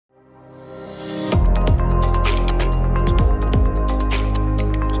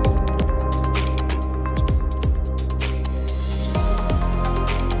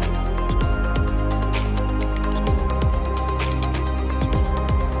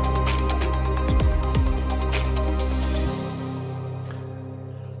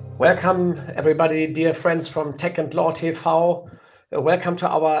Welcome, everybody, dear friends from Tech and Law TV. Welcome to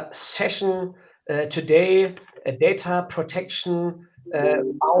our session today, data protection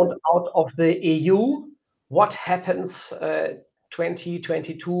bound out of the EU. What happens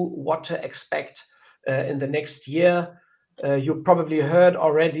 2022, what to expect in the next year. You probably heard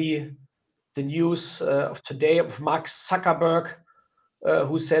already the news of today of Mark Zuckerberg,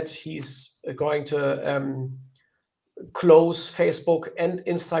 who said he's going to close Facebook and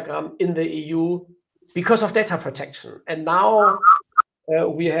Instagram in the EU because of data protection. And now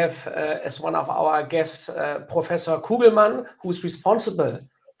we have as one of our guests, Professor Kugelmann, who's responsible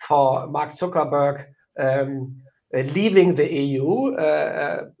for Mark Zuckerberg leaving the EU.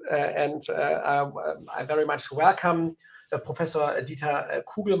 I very much welcome Professor Dieter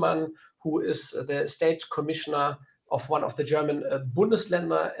Kugelmann, who is the State Commissioner of one of the German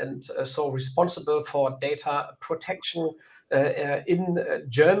Bundesländer and so responsible for data protection in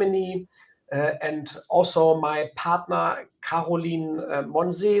Germany. And also my partner, Carolin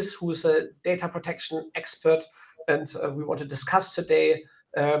Monsees, who is a data protection expert. And we want to discuss today,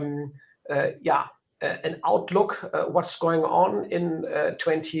 an outlook, what's going on in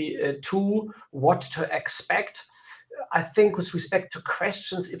 22, what to expect. I think with respect to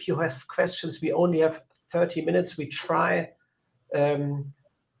questions, if you have questions, we only have 30 minutes. We try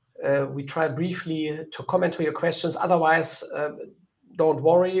briefly to comment to your questions. Otherwise, don't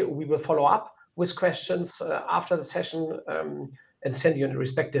worry, we will follow up with questions after the session and send you a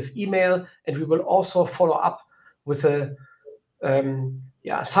respective email. And we will also follow up with a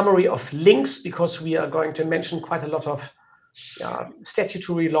summary of links, because we are going to mention quite a lot of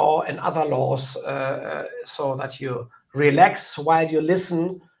statutory law and other laws, so that you relax while you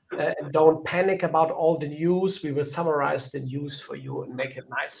listen. And don't panic about all the news. We will summarize the news for you and make a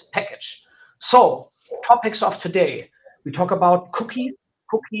nice package. So, topics of today. We talk about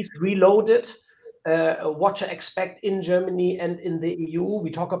cookies reloaded, what to expect in Germany and in the EU. We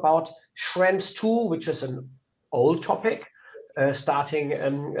talk about Schrems II, which is an old topic, starting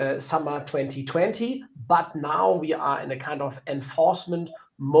in summer 2020. But now we are in a kind of enforcement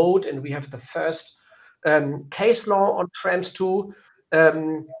mode, and we have the first case law on Schrems II.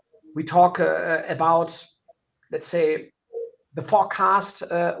 We talk about, let's say, the forecast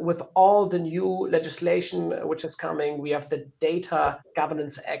with all the new legislation which is coming. We have the Data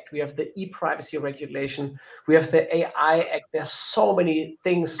Governance Act, we have the ePrivacy regulation, we have the AI Act. There's so many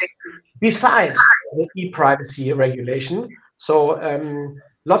things besides the ePrivacy regulation. So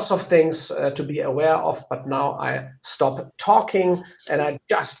lots of things to be aware of, but now I stop talking, and I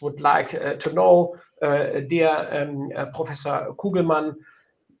just would like to know, dear Professor Kugelmann,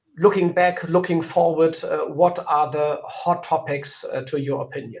 looking back, looking forward, what are the hot topics to your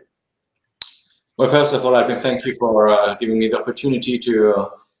opinion? Well, first of all, I can thank you for giving me the opportunity to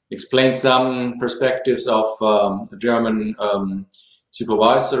explain some perspectives of the German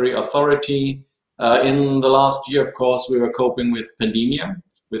supervisory authority. In the last year, of course, we were coping with pandemia,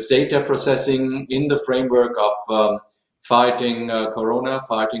 with data processing in the framework of fighting Corona,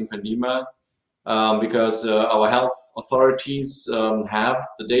 fighting pandemia. Because our health authorities have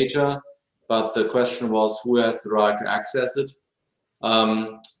the data, but the question was who has the right to access it.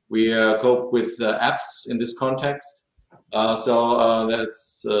 We cope with apps in this context. So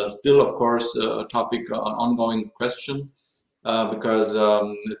that's still, of course, a topic, an ongoing question, because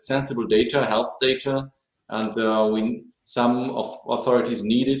it's sensible data, health data, and some of authorities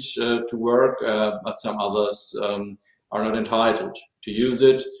need it to work, but some others are not entitled to use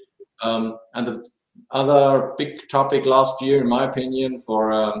it. And the other big topic last year, in my opinion,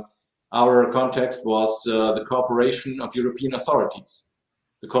 for our context was the cooperation of European authorities.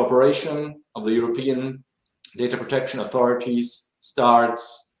 The cooperation of the European data protection authorities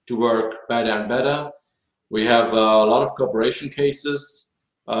starts to work better and better. We have a lot of cooperation cases.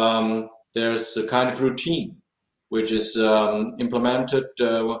 There's a kind of routine which is implemented,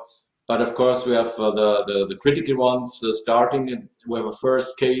 but of course we have the critical ones starting. We have a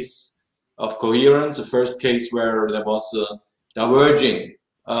first case of coherence, a first case where there was a diverging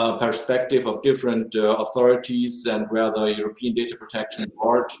perspective of different authorities, and where the European Data Protection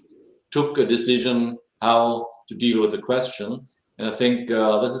Board took a decision how to deal with the question. And I think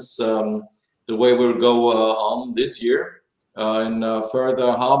this is the way we'll go on this year, in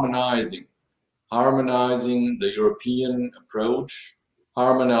further harmonizing the European approach,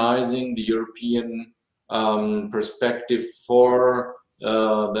 harmonizing the European perspective for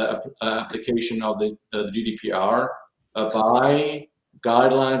the application of the GDPR by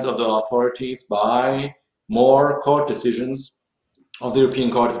guidelines of the authorities, by more court decisions of the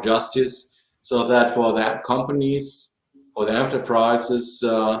European Court of Justice, so that for the companies, for the enterprises,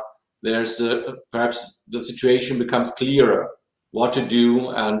 there's perhaps the situation becomes clearer what to do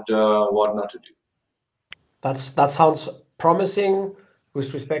and what not to do. That sounds promising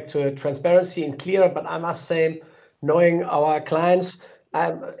with respect to transparency and clear, but I must say, knowing our clients,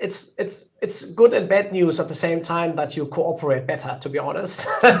 it's good and bad news at the same time that you cooperate better, to be honest.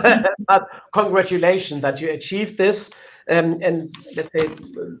 But congratulations that you achieved this. And let's say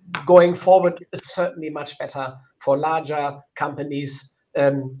going forward, it's certainly much better for larger companies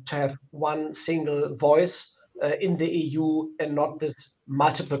to have one single voice in the EU and not this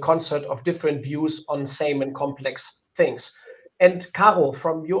multiple concert of different views on same and complex things. And Caro,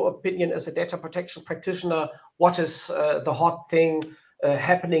 from your opinion as a data protection practitioner, what is the hot thing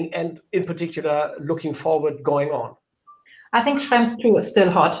happening and in particular looking forward going on? I think Schrems II is still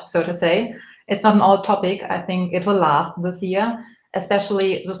hot, so to say. It's not an old topic. I think it will last this year,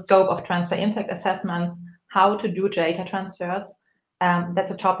 especially the scope of transfer impact assessments, how to do data transfers. That's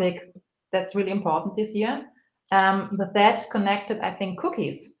a topic that's really important this year. With that connected, I think,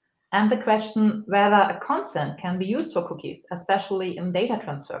 cookies and the question whether a consent can be used for cookies, especially in data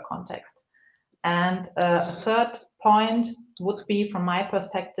transfer context. And a third point would be, from my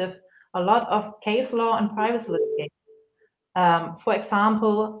perspective, a lot of case law and privacy litigation. For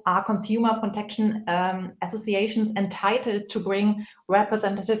example, are consumer protection associations entitled to bring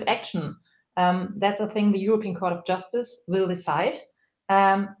representative action? That's a thing the European Court of Justice will decide.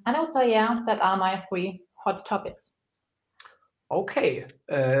 And also, yeah, that are my 3 hot topics. Okay,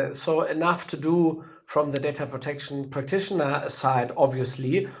 so enough to do from the data protection practitioner side,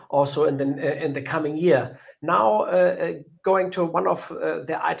 obviously, also in the coming year. Now, going to one of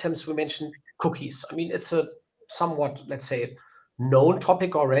the items we mentioned, cookies. I mean, it's a somewhat, let's say, known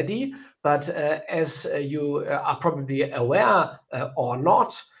topic already, but as you are probably aware or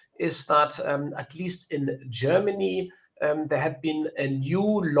not, is that at least in Germany, there had been a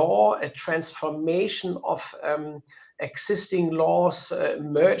new law, a transformation of existing laws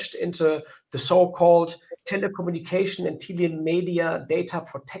merged into the so-called Telecommunication and Telemedia Data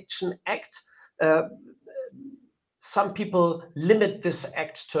Protection Act. Some people limit this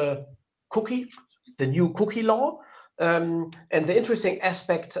act to cookie, the new cookie law. And the interesting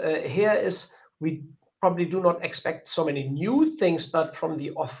aspect here is we probably do not expect so many new things, but from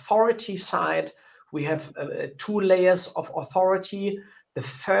the authority side, we have 2 layers of authority. The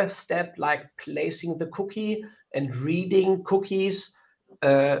first step, like placing the cookie and reading cookies,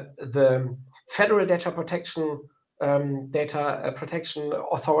 the Federal Data Protection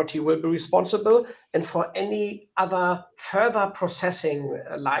Authority will be responsible. And for any other further processing,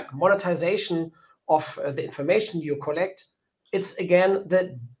 like monetization of the information you collect, it's again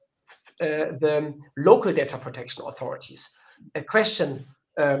the local data protection authorities. A question,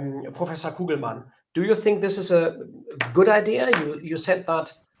 Professor Kugelmann, do you think this is a good idea? You said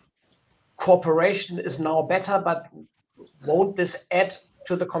that cooperation is now better, but won't this add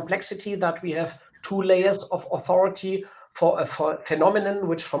to the complexity that we have 2 layers of authority for a phenomenon,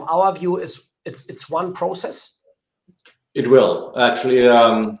 which from our view is it's one process? It will. Actually,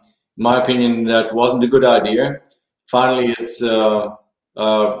 my opinion, that wasn't a good idea. Finally, it's from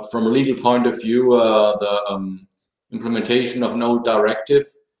a legal point of view, the implementation of no directive.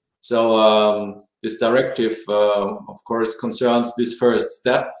 So this directive, of course, concerns this first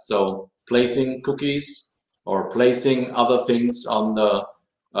step. So placing cookies or placing other things on the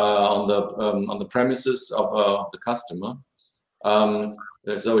premises of the customer.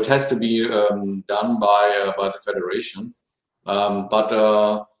 So it has to be done by the federation.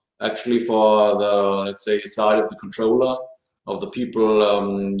 But actually, for the, let's say, side of the controller, of the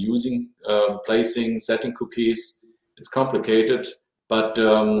people using, placing, setting cookies, it's complicated. But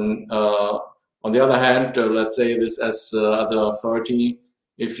on the other hand, let's say this as other authority,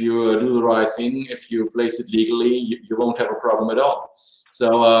 if you do the right thing, if you place it legally, you won't have a problem at all.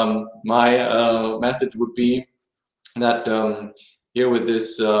 So my message would be that here with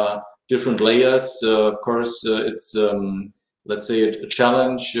this different layers, of course, it's let's say a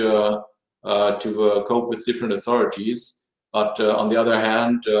challenge to cope with different authorities. But on the other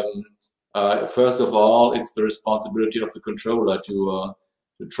hand, first of all, it's the responsibility of the controller to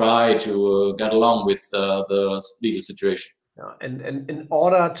try to get along with the legal situation. Yeah, and in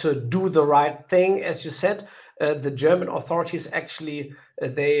order to do the right thing, as you said, the German authorities actually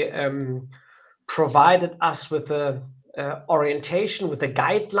they provided us with a orientation, with a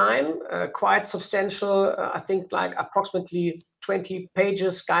guideline, quite substantial. I think like approximately 20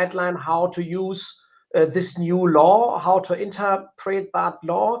 pages guideline how to use this new law, how to interpret that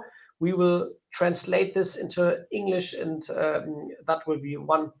law. We will translate this into English, and that will be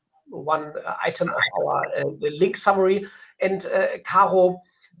one item of our link summary. And Caro,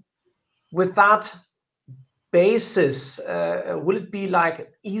 with that basis, will it be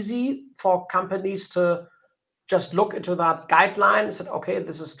like easy for companies to just look into that guideline and said, okay,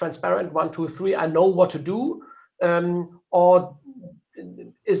 this is transparent, 1, 2, 3, I know what to do? Or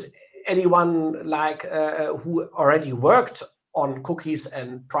is anyone like who already worked on cookies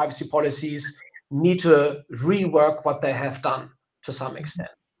and privacy policies need to rework what they have done to some extent?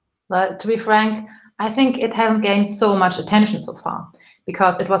 Well, to be frank, I think it hasn't gained so much attention so far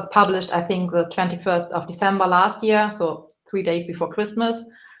because it was published, I think, the 21st of December last year, so 3 days before Christmas.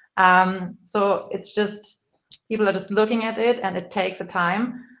 So it's just, people are just looking at it and it takes a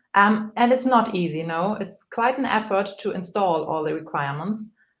time. And it's not easy, no, it's quite an effort to install all the requirements.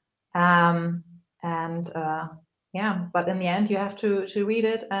 Yeah, but in the end, you have to read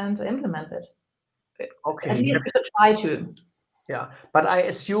it and implement it. Okay. At least you should try to. Yeah, but I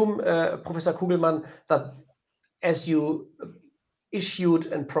assume, Professor Kugelmann, that as you issued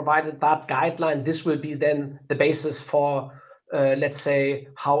and provided that guideline, this will be then the basis for, let's say,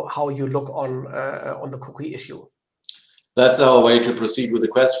 how you look on the cookie issue. That's our way to proceed with the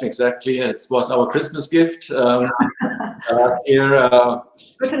question, exactly. It was our Christmas gift last year.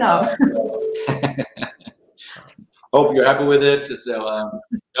 Good to know. Hope you're happy with it. So,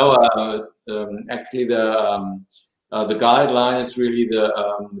 actually, the guideline is really the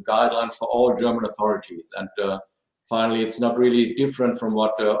guideline for all German authorities, and finally, it's not really different from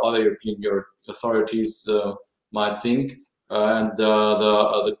what other European authorities might think. And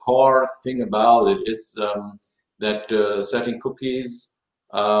the core thing about it is that setting cookies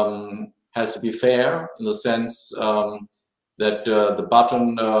has to be fair in the sense that the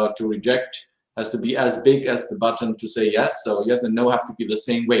button to reject has to be as big as the button to say yes. So yes and no have to be the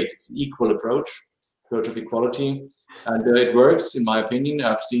same weight. It's an equal approach of equality, and it works in my opinion.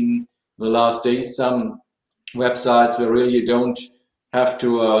 I've seen in the last days some websites where really you don't have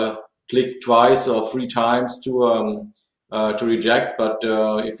to click twice or 3 times to reject, but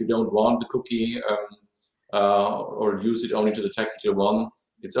if you don't want the cookie or use it only to the technical one,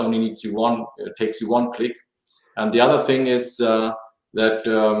 it only needs you it takes you 1 click. And the other thing is that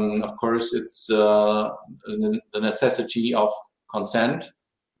of course it's the necessity of consent.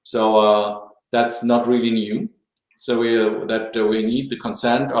 So that's not really new. So we need the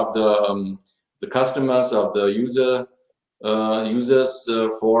consent of the customers, of the users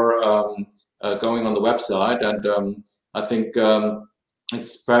for going on the website. And I think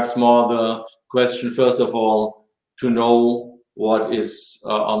it's perhaps more the question, first of all, to know what is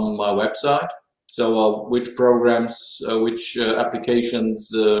on my website. So which programs, which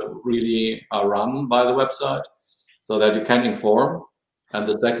applications really are run by the website, so that you can inform. And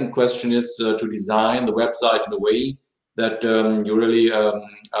the second question is to design the website in a way that you really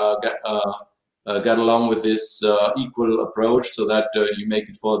get along with this equal approach, so that you make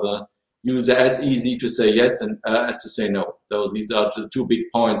it for the user as easy to say yes and as to say no. So these are the 2 big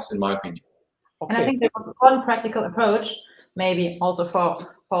points in my opinion. Okay. And I think there was one practical approach, maybe also for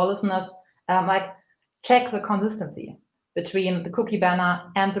listeners, like check the consistency between the cookie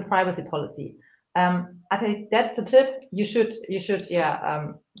banner and the privacy policy. I think that's a tip you should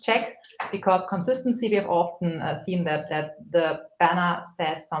check, because consistency, we have often seen that the banner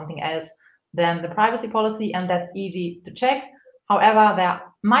says something else than the privacy policy, and that's easy to check. However, there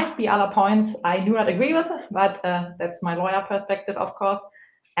might be other points I do not agree with, but that's my lawyer perspective, of course.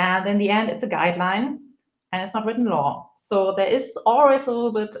 And in the end, it's a guideline and it's not written law. So there is always a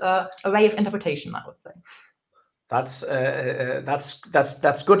little bit a way of interpretation, I would say. That's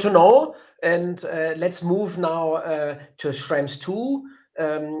good to know. And let's move now to Schrems II.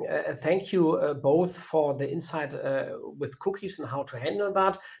 Thank you both for the insight with cookies and how to handle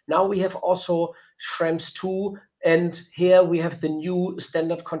that. Now we have also Schrems II, and here we have the new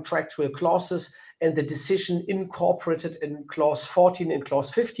standard contractual clauses and the decision incorporated in clause 14 and clause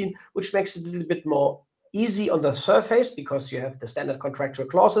 15, which makes it a little bit more easy on the surface because you have the standard contractual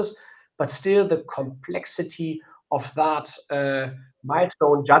clauses, but still the complexity of that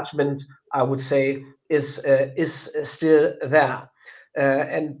milestone judgment, I would say, is still there.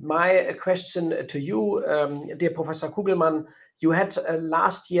 And my question to you, dear Professor Kugelmann, you had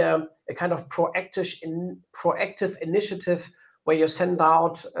last year a kind of proactive initiative where you send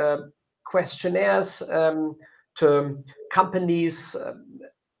out questionnaires to companies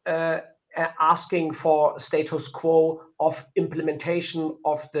asking for status quo of implementation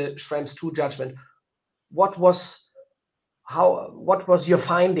of the Schrems II judgment. What was your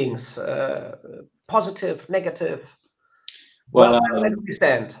findings? Positive, negative? Well, where do we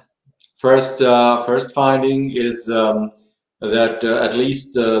stand? First finding is that at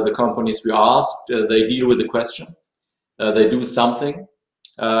least the companies we asked, they deal with the question. They do something.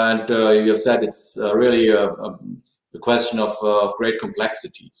 And you have said it's really a question of great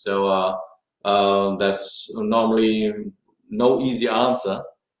complexity. So that's normally no easy answer.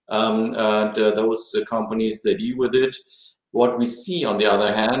 And those companies that deal with it, what we see on the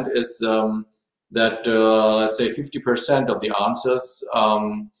other hand is that let's say 50% of the answers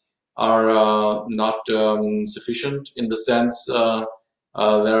are not sufficient, in the sense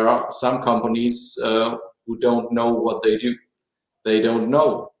there are some companies who don't know what they do. They don't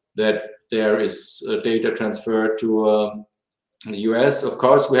know that there is data transfer to the US. Of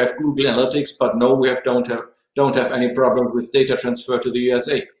course, we have Google Analytics, but no, we don't have any problem with data transfer to the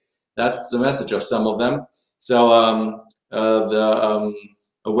USA. That's the message of some of them. So the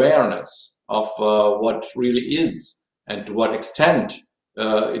awareness of what really is and to what extent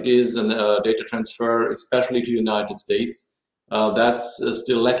it is a data transfer, especially to the United States, that's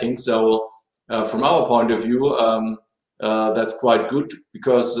still lacking. So from our point of view, that's quite good,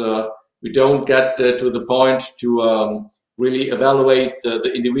 because we don't get to the point to really evaluate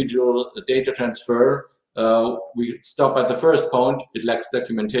the individual data transfer. We stop at the first point. It lacks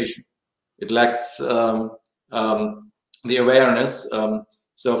documentation. It lacks the awareness.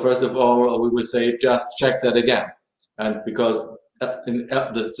 So first of all, we will say just check that again. And because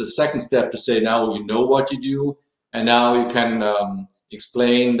the second step to say, now you know what you do, and now you can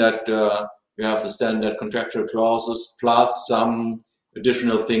explain that you have the standard contractual clauses plus some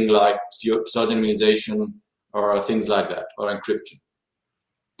additional thing like pseudonymization or things like that, or encryption.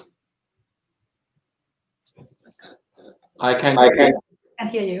 I can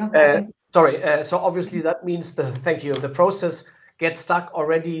hear you. Sorry, so obviously that means the process gets stuck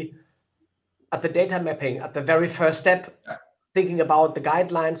already at the data mapping, at the very first step, thinking about the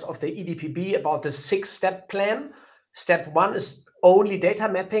guidelines of the EDPB, about the 6-step plan. Step 1 is only data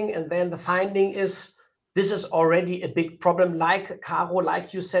mapping, and then the finding is this is already a big problem, like Caro,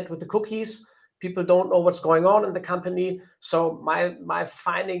 like you said, with the cookies. People don't know what's going on in the company. So my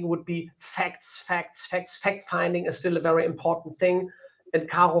finding would be fact finding is still a very important thing. And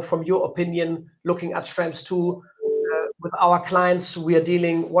Caro, from your opinion, looking at Schrems II, with our clients, we are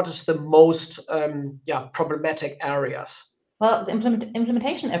dealing, what is the most problematic areas? Well, the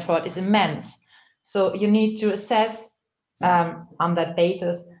implementation effort is immense. So you need to assess on that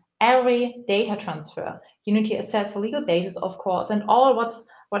basis every data transfer. You need to assess the legal basis, of course, and all what's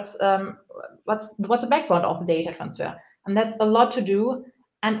the background of the data transfer. And that's a lot to do.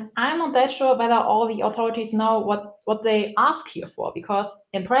 And I'm not that sure whether all the authorities know what they ask here for, because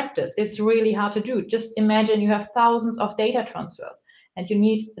in practice, it's really hard to do. Just imagine you have thousands of data transfers and you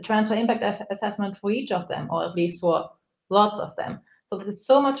need a transfer impact assessment for each of them, or at least for lots of them. So there's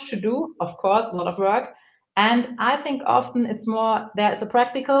so much to do, of course, a lot of work. And I think often it's more, there is a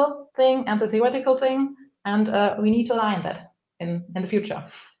practical thing and a theoretical thing, and we need to align that in the future.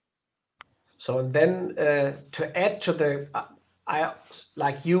 So then to add to the, I,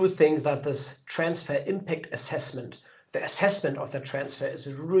 like you, think that this transfer impact assessment, the assessment of the transfer is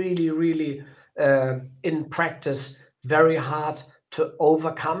really, really in practice very hard to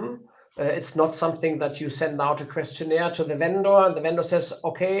overcome. It's not something that you send out a questionnaire to the vendor, and the vendor says,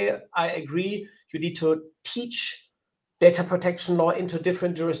 okay, I agree, you need to teach data protection law into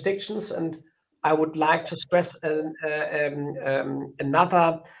different jurisdictions. And I would like to stress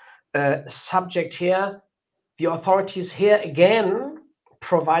another subject here. The authorities here again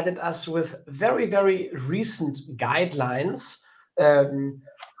provided us with very, very recent guidelines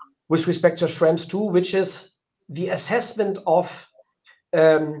with respect to Schrems II, which is the assessment of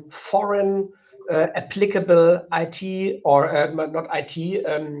foreign applicable IT or not IT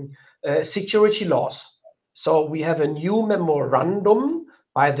security laws. So we have a new memorandum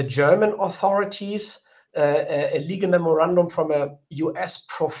by the German authorities, a legal memorandum from a US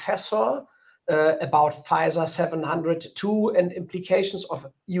professor about FISA 702 and implications of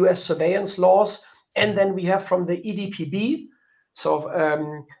US surveillance laws. And then we have from the EDPB, so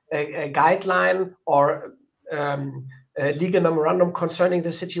a guideline or a legal memorandum concerning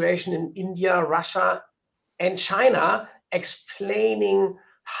the situation in India, Russia, and China, explaining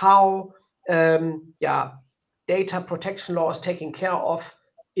how data protection law is taken care of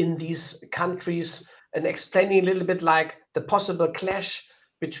in these countries, and explaining a little bit like the possible clash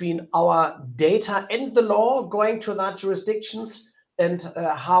between our data and the law going to that jurisdictions, and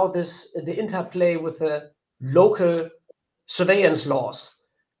how the interplay with the local surveillance laws.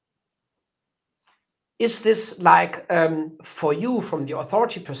 Is this like, for you, from the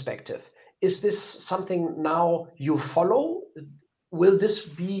authority perspective, is this something now you follow? Will this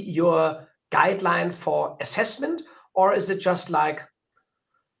be your guideline for assessment, or is it just like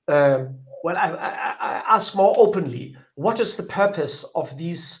Well, I ask more openly, what is the purpose of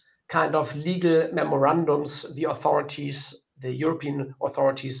these kind of legal memorandums the authorities, the European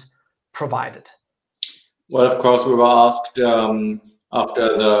authorities, provided? Well, of course, we were asked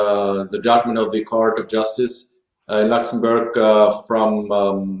after the judgment of the Court of Justice in Luxembourg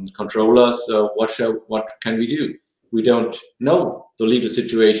from controllers, what can we do? We don't know the legal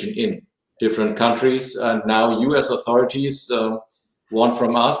situation in different countries, and now U.S. authorities want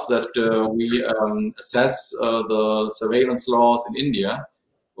from us that we assess the surveillance laws in India.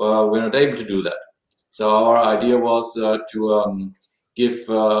 We're not able to do that. So our idea was to give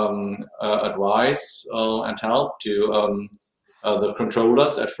advice and help to the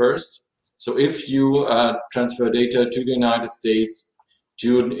controllers at first. So if you transfer data to the United States,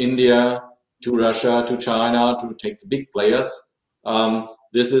 to India, to Russia, to China, to take the big players,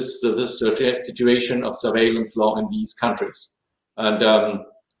 this is the situation of surveillance law in these countries. And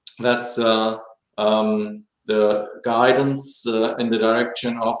that's the guidance in the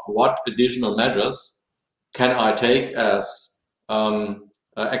direction of what additional measures can I take as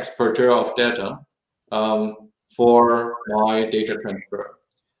exporter of data for my data transfer.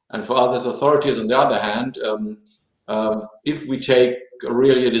 And for us as authorities, on the other hand, if we take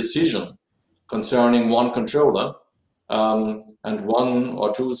really a decision concerning one controller and one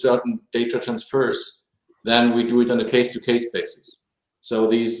or two certain data transfers, then we do it on a case-to-case basis. So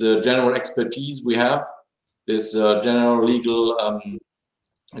these general expertise we have, this general legal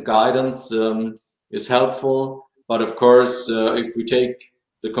guidance is helpful. But of course, if we take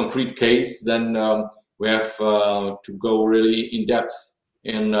the concrete case, then we have to go really in depth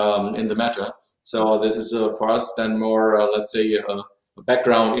in the matter. So this is for us then more, let's say, a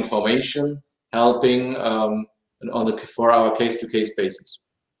background information helping for our case-to-case basis.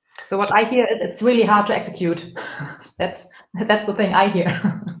 So what I hear is it's really hard to execute. That's the thing I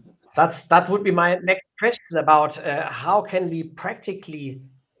hear. That would be my next question about how can we practically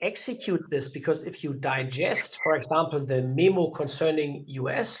execute this, because if you digest, for example, the memo concerning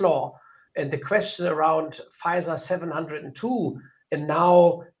US law and the question around FISA 702, and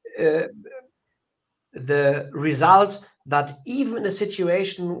now the result that even in a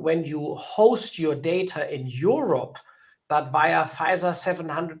situation when you host your data in Europe, that via FISA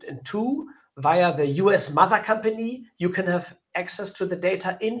 702, via the US mother company, you can have access to the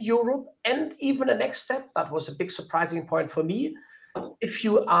data in Europe. And even the next step, that was a big surprising point for me, if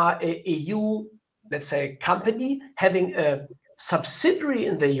you are a EU, let's say, company having a subsidiary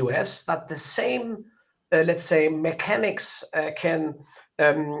in the US, that the same, let's say, mechanics can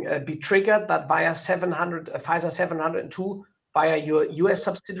be triggered, that via FISA 702, via your US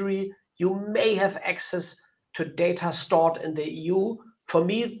subsidiary, you may have access to data stored in the EU. For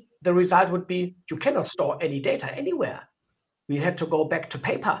me, the result would be you cannot store any data anywhere. We had to go back to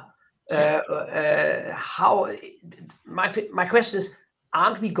paper. My question is,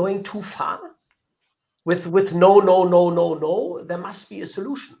 aren't we going too far? With no, there must be a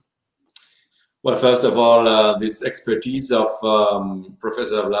solution. Well, first of all, this expertise of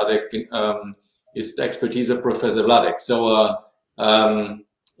Professor Vladek is the expertise of Professor Vladek. So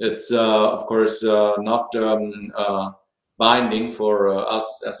it's, of course, not binding for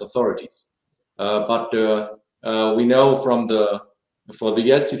us as authorities. But we know for the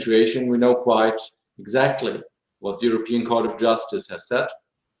US situation, we know quite exactly what the European Court of Justice has said.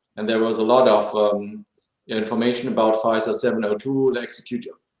 And there was a lot of information about FISA 702, the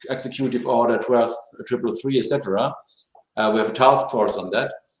executive order 12333, etc. We have a task force on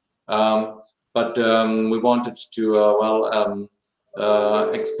that. But we wanted to,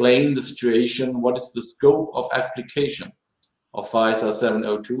 explain the situation. What is the scope of application of FISA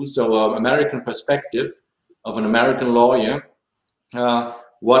 702? So American perspective of an American lawyer,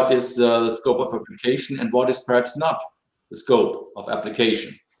 what is the scope of application and what is perhaps not the scope of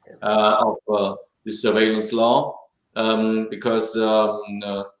application of the surveillance law, because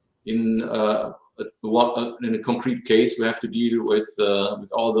in a concrete case we have to deal with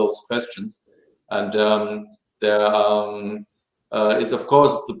all those questions, and there is of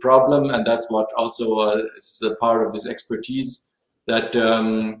course the problem, and that's what also is a part of this expertise, that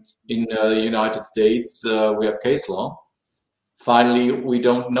in the United States we have case law. Finally, we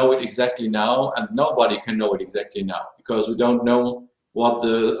don't know it exactly now, and nobody can know it exactly now, because we don't know what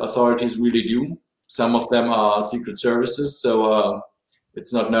the authorities really do. Some of them are secret services, so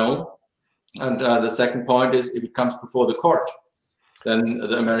it's not known. And the second point is, if it comes before the court, then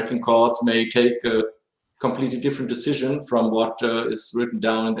the American courts may take a completely different decision from what is written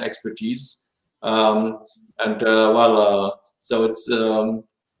down in the expertise. So it's,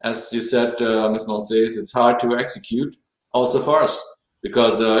 as you said, Ms. Monsees, it's hard to execute, also for us.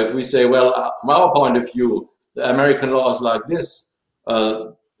 Because if we say, well, from our point of view, the American law is like this,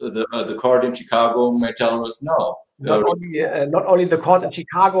 the court in Chicago may tell us no. Not only the court in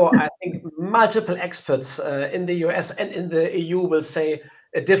Chicago, I think multiple experts in the US and in the EU will say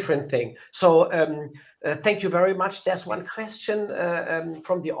a different thing. So thank you very much. There's one question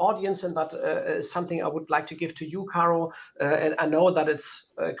from the audience, and that is something I would like to give to you, Caro. And I know that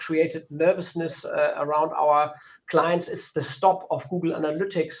it's created nervousness around our clients. It's the stop of Google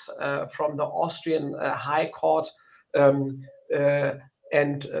Analytics from the Austrian High Court.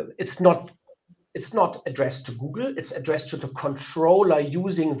 And it's not addressed to Google, it's addressed to the controller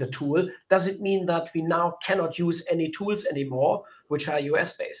using the tool. Does it mean that we now cannot use any tools anymore which are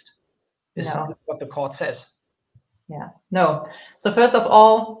US-based? Is that what the court says? Yeah, no. So first of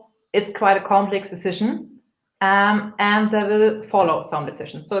all, it's quite a complex decision, and there will follow some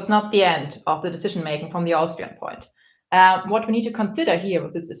decisions. So it's not the end of the decision-making from the Austrian point. What we need to consider here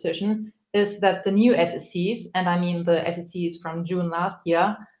with this decision is that the new SECs, and I mean the SECs from June last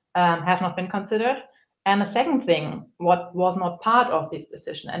year, have not been considered. And the second thing, what was not part of this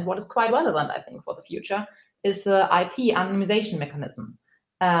decision and what is quite relevant, I think, for the future, is the IP anonymization mechanism.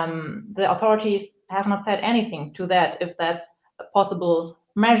 The authorities have not said anything to that, if that's a possible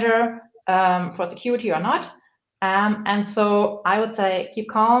measure for security or not. And so I would say keep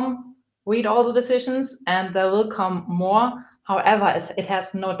calm, read all the decisions, and there will come more. However, it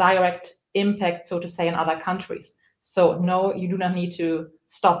has no direct impact, so to say, in other countries. So no, you do not need to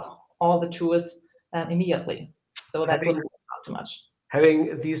stop all the tools immediately. So that will not too much.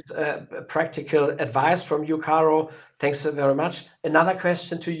 Having these practical advice from you, Caro, thanks very much. Another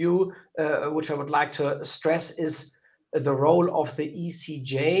question to you, which I would like to stress, is the role of the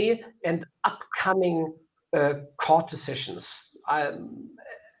ECJ and upcoming court decisions.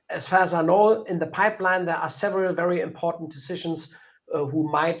 As far as I know, in the pipeline, there are several very important decisions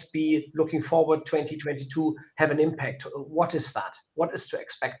who might be looking forward 2022 have an impact. What is that? What is to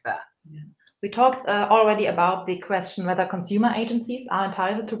expect there? Yeah. We talked already about the question whether consumer agencies are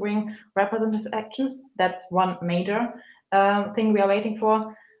entitled to bring representative actions. That's one major thing we are waiting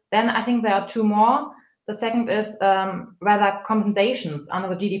for. Then I think there are two more. The second is whether compensations under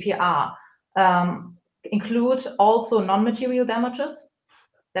the GDPR include also non-material damages.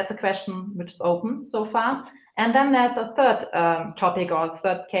 That's a question which is open so far. And then there's a third topic or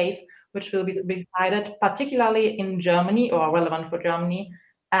third case which will be decided, particularly in Germany or relevant for Germany.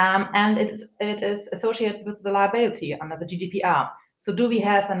 And it is associated with the liability under the GDPR. So do we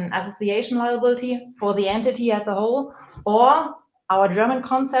have an association liability for the entity as a whole, or our German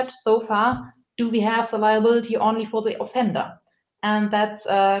concept so far, do we have the liability only for the offender? And that's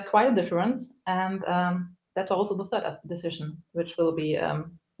quite a difference. And that's also the third decision, which will be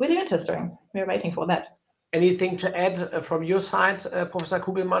really interesting. We're waiting for that. Anything to add from your side, Professor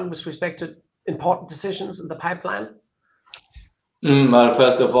Kugelmann, with respect to important decisions in the pipeline? Well,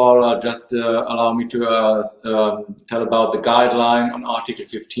 first of all, just allow me to tell about the guideline on Article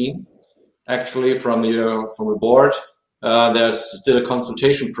 15. Actually, from the board, there's still a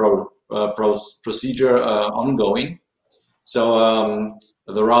consultation procedure ongoing. So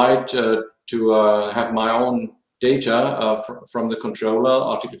the right to have my own data from the controller,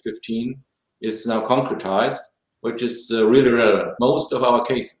 Article 15, is now concretized, which is really relevant. Most of our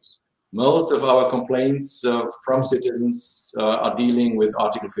cases, most of our complaints from citizens are dealing with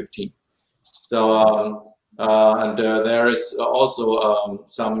Article 15. So, there is also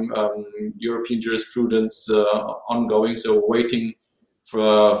some European jurisprudence ongoing, so waiting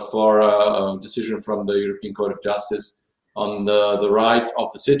for a decision from the European Court of Justice on the right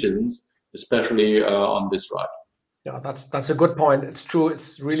of the citizens, especially on this right. Yeah, that's a good point. It's true.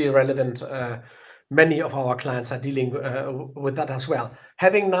 It's really relevant. Many of our clients are dealing with that as well.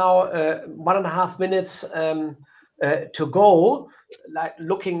 Having now 1.5 minutes to go, like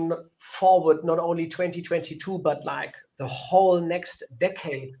looking forward, not only 2022, but like the whole next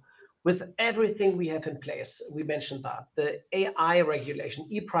decade, with everything we have in place. We mentioned that the AI regulation,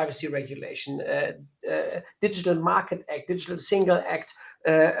 ePrivacy regulation, Digital Market Act, Digital Single Act,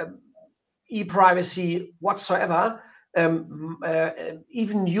 ePrivacy whatsoever,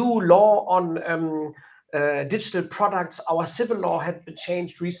 even new law on digital products. Our civil law had been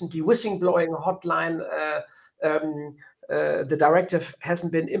changed recently, whistleblowing hotline, the directive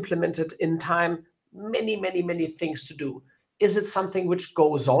hasn't been implemented in time. Many things to do. Is it something which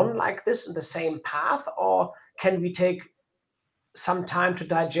goes on like this in the same path, or can we take some time to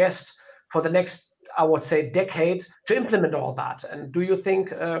digest for the next, I would say, decade to implement all that? And do you think,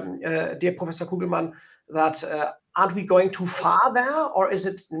 dear Professor Kugelmann, that aren't we going too far there, or is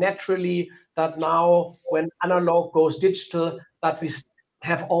it naturally that now when analog goes digital, that we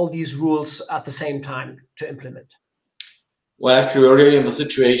have all these rules at the same time to implement? Well, actually, we're really in the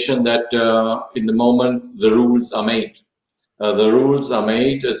situation that in the moment the rules are made. The rules are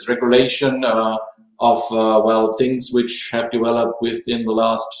made. It's regulation of well, things which have developed within the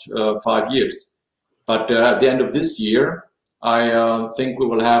last 5 years. But at the end of this year, I think we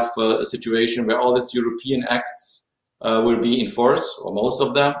will have a situation where all these European acts will be in force, or most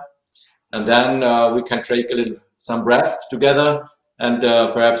of them, and then we can take a little some breath together and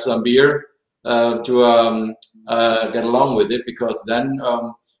perhaps some beer to get along with it, because then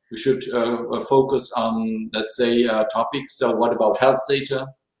we should focus on, let's say, topics. So what about health data?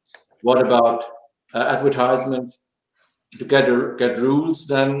 What about advertisement? To get rules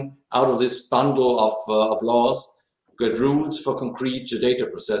then out of this bundle of laws, get rules for concrete data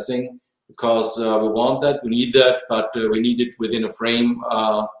processing, because we want that, we need that, but we need it within a frame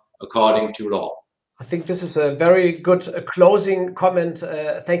according to law. I think this is a very good closing comment.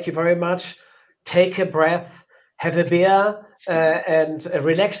 Thank you very much. Take a breath, have a beer, and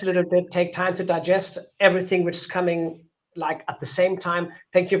relax a little bit. Take time to digest everything which is coming like at the same time.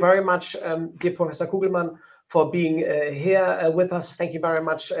 Thank you very much, dear Professor Kugelmann, for being here with us. Thank you very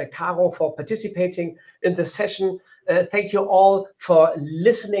much, Caro, for participating in this session. Thank you all for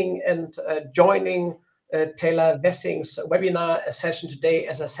listening and joining Taylor Wessing's webinar session today.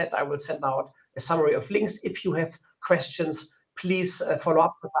 As I said, I will send out a summary of links. If you have questions, please follow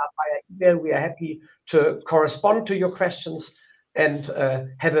up with that via email. We are happy to correspond to your questions, and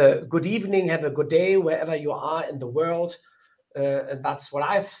have a good evening, have a good day wherever you are in the world. And that's what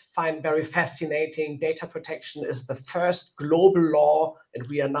I find very fascinating. Data protection is the first global law, and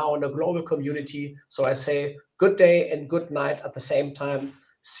we are now in a global community. So I say good day and good night at the same time.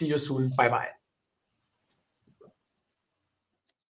 See you soon. Bye-bye.